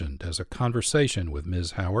imagined as a conversation with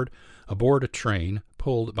Ms. Howard aboard a train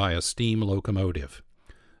pulled by a steam locomotive.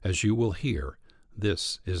 As you will hear,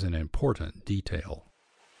 this is an important detail.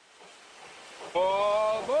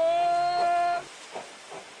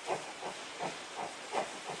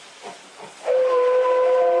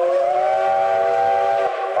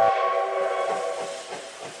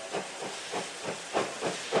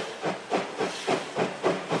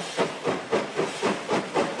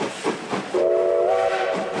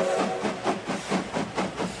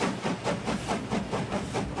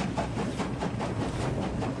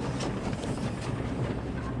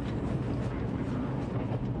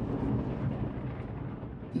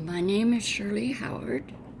 My name is Shirley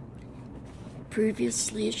Howard,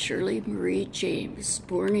 previously Shirley Marie James,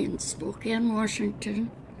 born in Spokane,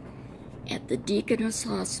 Washington, at the Deaconess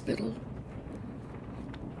Hospital,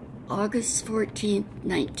 August 14,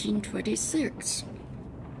 1926.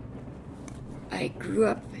 I grew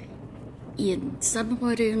up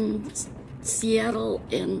somewhat in Seattle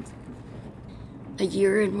and a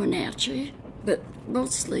year in Wenatchee, but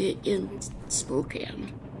mostly in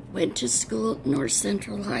Spokane. Went to school at North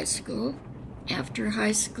Central High School. After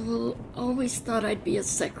high school, always thought I'd be a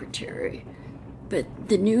secretary. But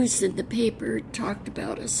the news in the paper talked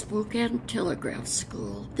about a Spokane telegraph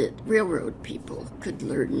school that railroad people could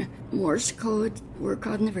learn Morse code, work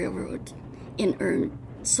on the railroad, and earn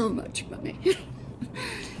so much money.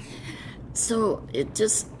 So it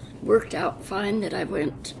just worked out fine that I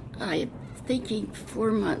went, thinking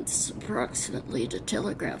 4 months approximately to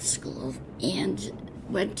telegraph school, and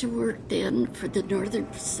went to work then for the Northern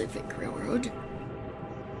Pacific Railroad.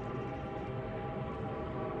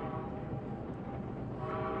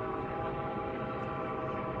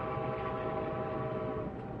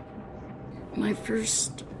 My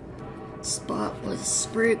first spot was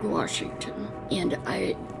Sprague, Washington, and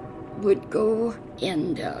I would go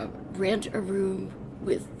and rent a room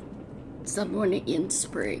with someone in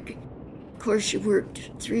Sprague. Of course, you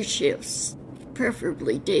worked 3 shifts,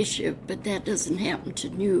 preferably day shift, but that doesn't happen to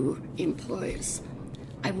new employees.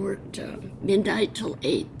 I worked midnight till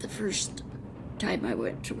 8 the first time I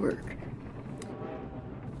went to work.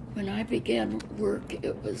 When I began work,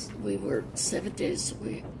 we worked 7 days a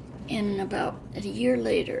week. And about a year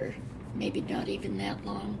later, maybe not even that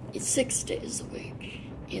long, it's 6 days a week,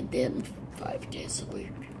 and then 5 days a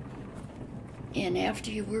week. And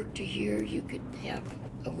after you worked a year, you could have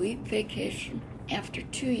a week vacation. After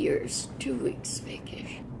 2 years, 2 weeks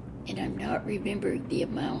vacation. And I'm not remembering the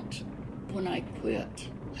amount when I quit.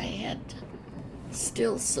 I had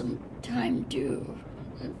still some time due.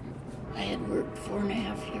 I had worked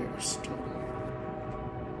 4.5 years total.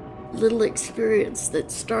 Little experience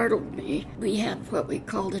that startled me. We had what we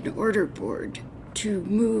called an order board to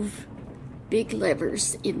move big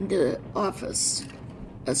levers in the office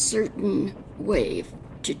a certain way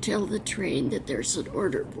to tell the train that there's an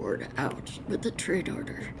order board out with a train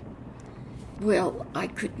order. Well, I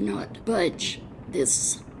could not budge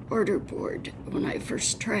this order board when I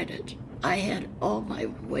first tried it. I had all my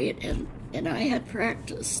weight and I had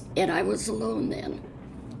practiced, and I was alone then.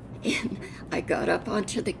 And I got up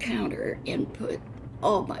onto the counter and put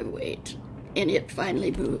all my weight, and it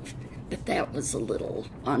finally moved. But that was a little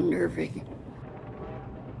unnerving.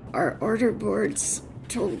 Our order boards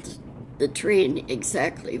told the train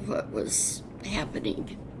exactly what was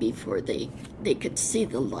happening before they could see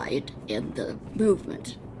the light and the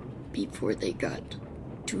movement before they got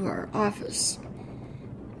to our office.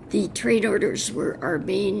 The train orders were our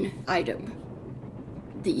main item.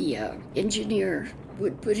 The engineer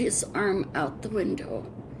would put his arm out the window,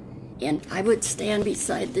 and I would stand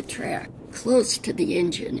beside the track, close to the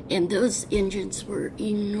engine, and those engines were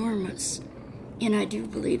enormous. And I do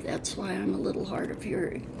believe that's why I'm a little hard of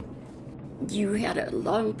hearing. You had a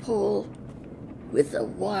long pole with a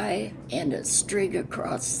Y and a string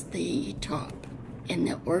across the top, and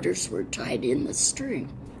the orders were tied in the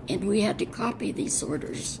string. And we had to copy these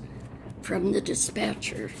orders from the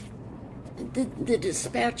dispatcher. The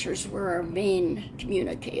dispatchers were our main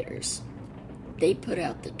communicators. They put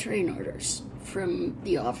out the train orders from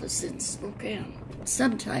the office in Spokane,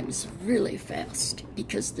 sometimes really fast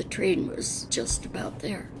because the train was just about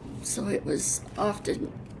there. So it was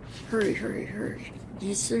often hurry, hurry, hurry.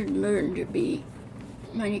 You soon learn to be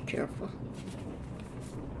mighty careful.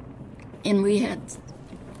 And we had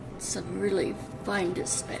some really fine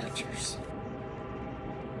dispatchers.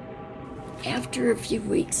 After a few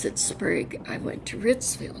weeks at Sprague, I went to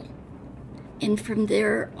Ritzville, and from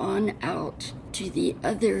there on out to the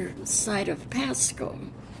other side of Pasco,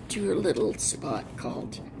 to a little spot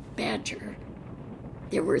called Badger.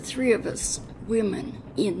 There were 3 of us women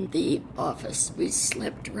in the office. We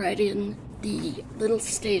slept right in the little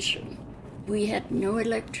station. We had no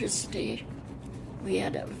electricity. We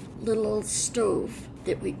had a little old stove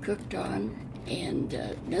that we cooked on, and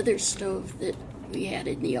another stove that we had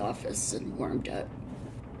in the office and warmed up.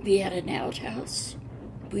 We had an outhouse.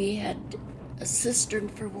 We had a cistern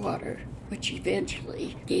for water, which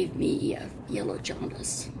eventually gave me yellow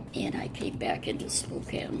jaundice. And I came back into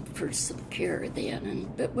Spokane for some care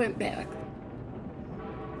then, but went back.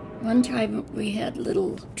 One time we had a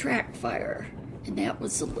little track fire, and that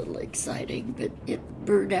was a little exciting, but it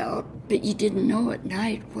burned out. But you didn't know at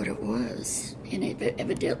night what it was. And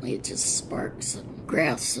evidently it just sparked some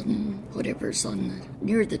grass and whatever's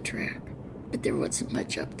near the track. But there wasn't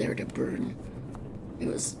much up there to burn. It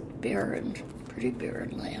was barren, pretty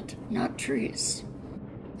barren land, not trees.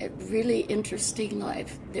 A really interesting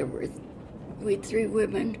life. We had 3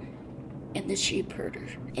 women and the sheep herder,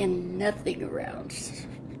 and nothing around.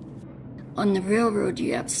 On the railroad,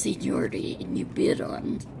 you have seniority, and you bid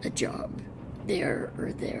on a job there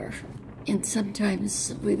or there. And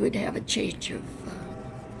sometimes we would have a change of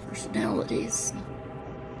personalities.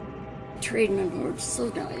 Trainmen were so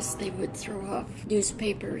nice, they would throw off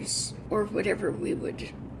newspapers or whatever we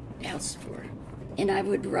would ask for. And I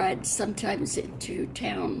would ride sometimes into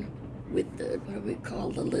town with what we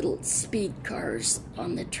call the little speed cars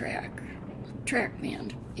on the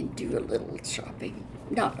trackman, and do a little shopping.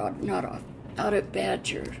 Not off. Out at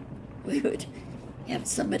Badger, we would have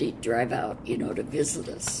somebody drive out, to visit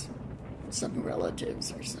us, some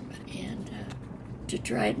relatives or somebody, and to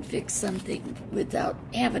try and fix something without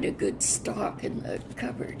having a good stock in the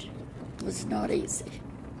cupboard was not easy.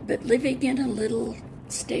 But living in a little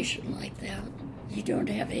station like that, you don't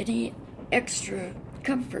have any extra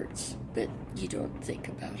comforts, but you don't think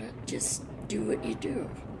about it. Just do what you do.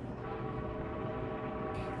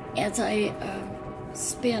 As I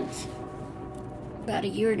spent about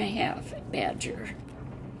 1.5 years at Badger,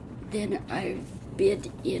 then I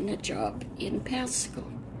bid in a job in Pasco,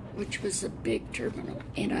 which was a big terminal,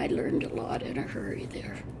 and I learned a lot in a hurry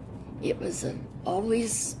there. It was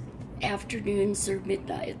always afternoons or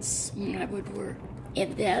midnights when I would work,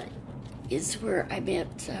 and that is where I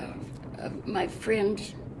met my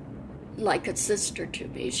friend, like a sister to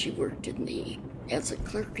me. She worked as a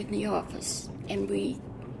clerk in the office, and we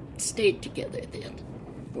stayed together then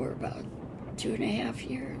for about 2.5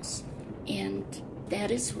 years. And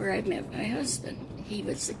that is where I met my husband. He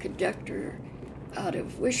was a conductor out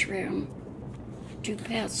of Wishram to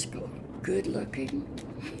Pasco, good looking.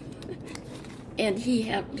 And he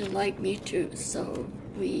happened to like me too, so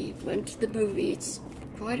we went to the movies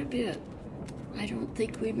quite a bit. I don't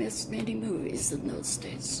think we missed many movies in those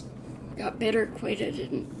days. Got better acquainted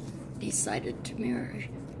and decided to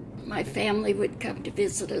marry. My family would come to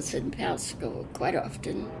visit us in Pasco quite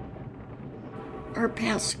often. Our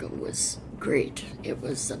Pasco was great. It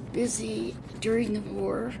was busy during the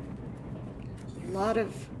war. A lot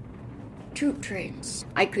of troop trains.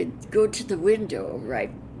 I could go to the window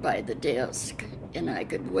right by the desk and I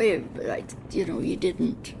could wave, but you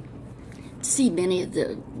didn't see many of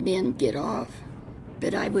the men get off.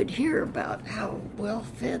 But I would hear about how well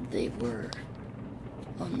fed they were.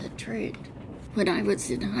 on the train. When I was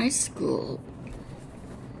in high school,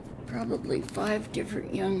 probably 5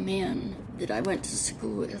 different young men that I went to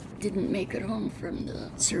school with didn't make it home from the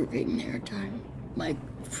serving their time. My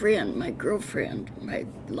friend, my girlfriend,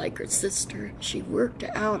 like her sister, she worked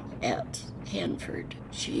out at Hanford.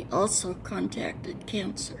 She also contracted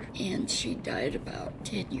cancer, and she died about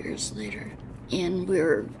 10 years later. And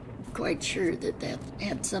we're quite sure that that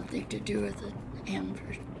had something to do with it,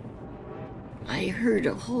 Hanford. I heard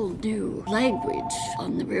a whole new language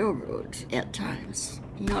on the railroad at times.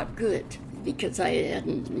 Not good, because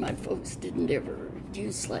my folks didn't ever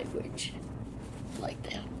use language like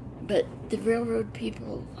that. But the railroad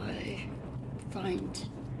people, I find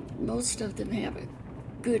most of them have a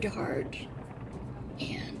good heart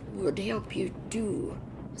and would help you do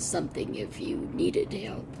something if you needed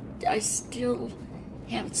help. I still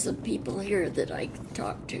have some people here that I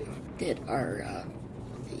talk to that are,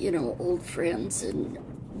 old friends, and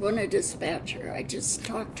one a dispatcher. I just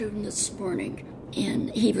talked to him this morning,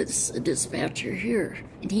 and he was a dispatcher here,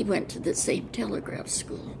 and he went to the same telegraph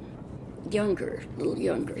school. A little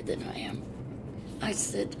younger than I am. I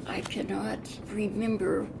said, I cannot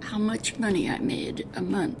remember how much money I made a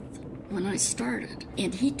month when I started.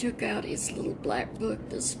 And he took out his little black book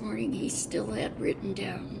this morning. He still had written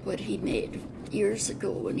down what he made years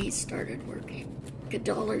ago when he started working.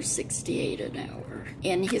 $1.68 an hour.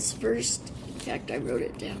 And his first, in fact, I wrote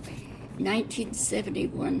it down,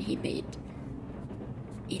 1971, he made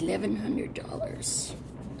 $1,100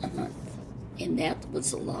 a month. And that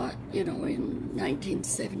was a lot, in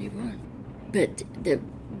 1971. But the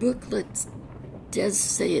booklet does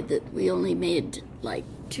say that we only made like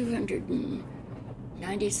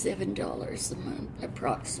 $297 a month,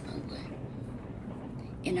 approximately.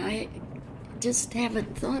 And I just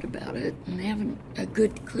haven't thought about it and haven't a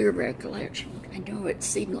good, clear recollection. I know it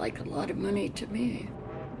seemed like a lot of money to me.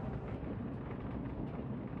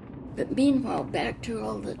 But meanwhile, back to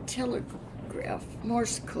all the telegraph,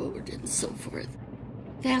 Morse code, and so forth.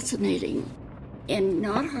 Fascinating and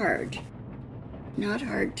not hard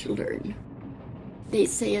to learn. They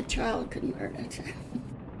say a child can learn it.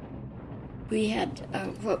 We had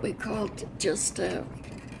what we called just a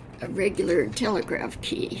regular telegraph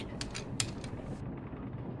key.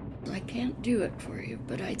 I can't do it for you,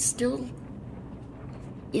 but I'd still,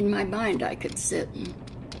 in my mind, I could sit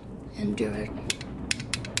and do it.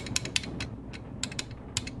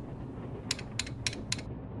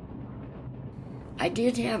 I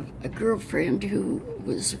did have a girlfriend who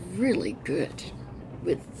was really good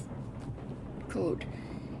with code.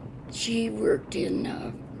 She worked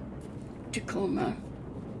in Tacoma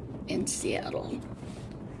and Seattle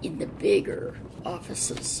in the bigger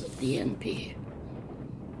offices of the NP,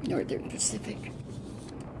 Northern Pacific.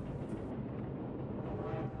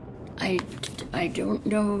 I don't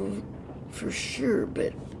know for sure,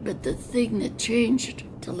 but the thing that changed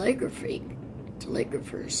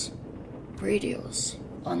telegraphers, radios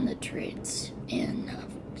on the trains, and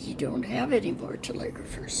you don't have any more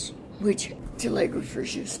telegraphers, which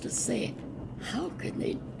telegraphers used to say, how can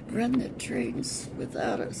they run the trains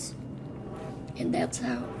without us? And that's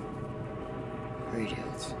how.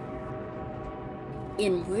 Radios.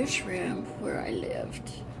 In Wishram, where I lived,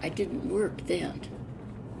 I didn't work then.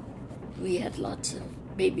 We had lots of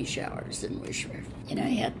baby showers in Wishram. And I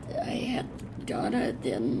had Donna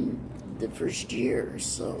then the first year,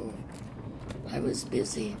 so I was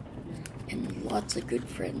busy, and lots of good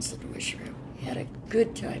friends in Wishram. Had a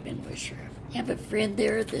good time in Wishram. Have a friend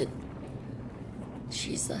there that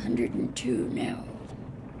she's 102 now,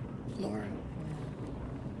 Laura.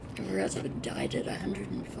 Her husband died at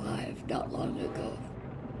 105 not long ago.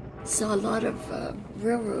 Saw a lot of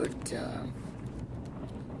railroad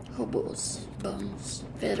hobos, bums,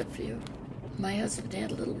 fed a few. My husband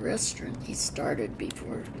had a little restaurant he started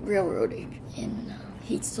before railroading, and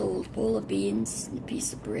he sold a bowl of beans and a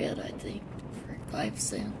piece of bread, I think, for 5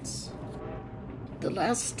 cents. The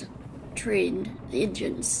last train,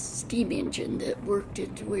 steam engine that worked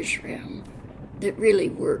into Wishram, that really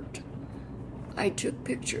worked, I took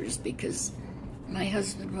pictures because my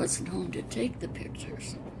husband wasn't home to take the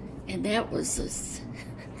pictures. And that was a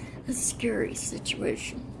scary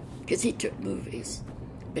situation, because he took movies,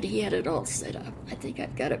 but he had it all set up. I think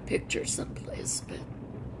I've got a picture someplace, but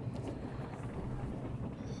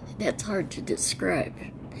that's hard to describe.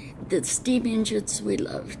 The steam engines we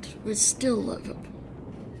loved, we still love them,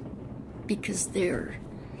 because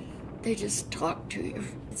they just talk to you.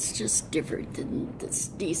 It's just different than this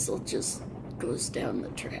diesel just goes down the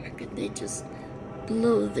track, and they just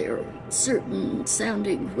blow their certain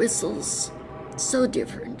sounding whistles, so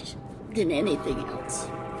different than anything else.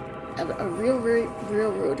 a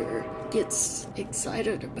railroader gets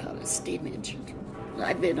excited about a steam engine.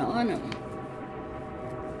 I've been on them,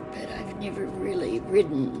 but I've never really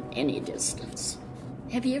ridden any distance.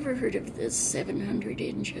 Have you ever heard of this 700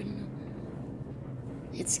 engine?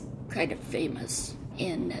 It's kind of famous,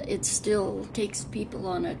 and it still takes people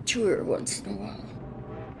on a tour once in a while.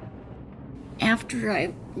 After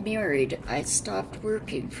I married, I stopped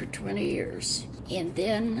working for 20 years, and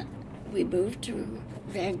then we moved to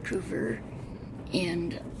Vancouver,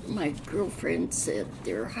 and my girlfriend said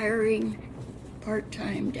they're hiring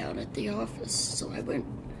part-time down at the office, so I went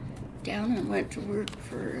down and went to work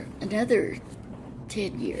for another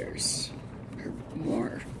 10 years or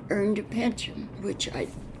more. Earned a pension, which I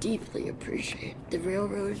deeply appreciate. The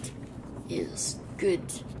railroad is good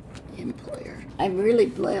employer. I'm really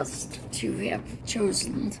blessed to have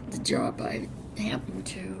chosen the job I happened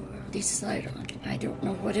to decide on. I don't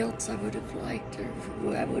know what else I would have liked or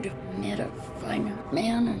who I would have met a finer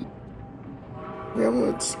man, and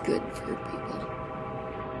railroad's good for people.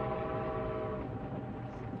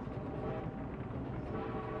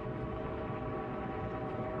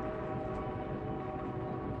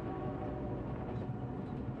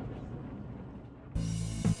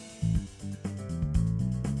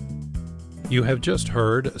 You have just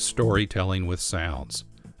heard Storytelling with Sounds,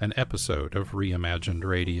 an episode of Reimagined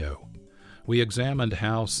Radio. We examined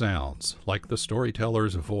how sounds, like the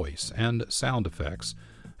storyteller's voice and sound effects,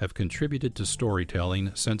 have contributed to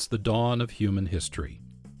storytelling since the dawn of human history.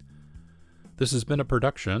 This has been a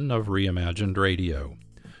production of Reimagined Radio.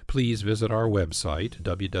 Please visit our website,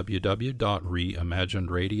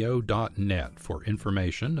 www.reimaginedradio.net, for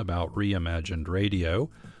information about Reimagined Radio,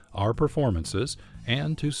 our performances,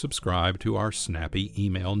 and to subscribe to our snappy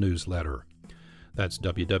email newsletter. That's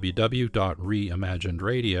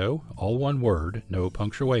www.reimaginedradio, all one word, no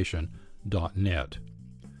punctuation, .net.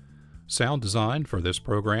 Sound design for this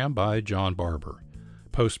program by John Barber.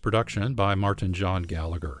 Post-production by Martin John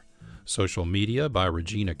Gallagher. Social media by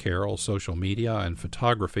Regina Carroll, Social Media and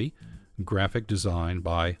Photography. Graphic design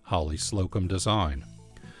by Holly Slocum Design.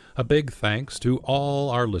 A big thanks to all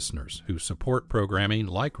our listeners who support programming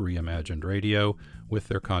like Reimagined Radio with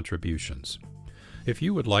their contributions. If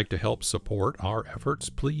you would like to help support our efforts,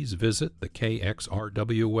 please visit the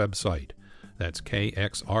KXRW website. That's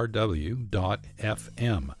kxrw.fm.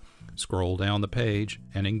 Scroll down the page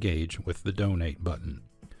and engage with the donate button.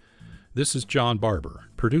 This is John Barber,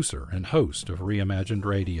 producer and host of Reimagined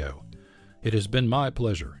Radio. It has been my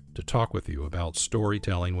pleasure to talk with you about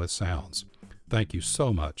storytelling with sounds. Thank you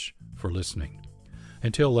so much for listening.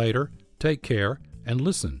 Until later, take care and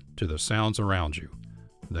listen to the sounds around you.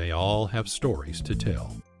 They all have stories to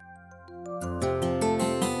tell.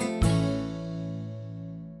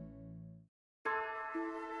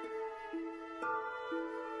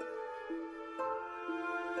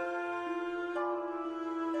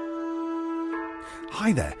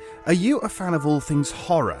 Hi there. Are you a fan of all things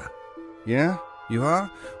horror? Yeah? You are?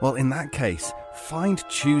 Well, in that case, find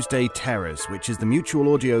Tuesday Terrors, which is the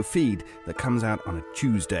Mutual audio feed that comes out on a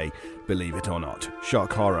Tuesday, believe it or not.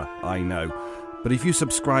 Shock horror, I know. But if you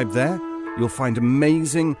subscribe there, you'll find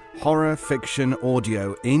amazing horror fiction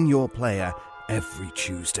audio in your player every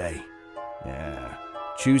Tuesday. Yeah.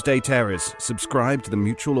 Tuesday Terrors. Subscribe to the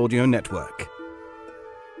Mutual Audio Network.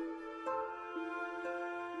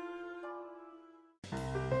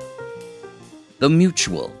 The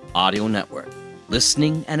Mutual Audio Network.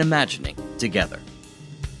 Listening and imagining together.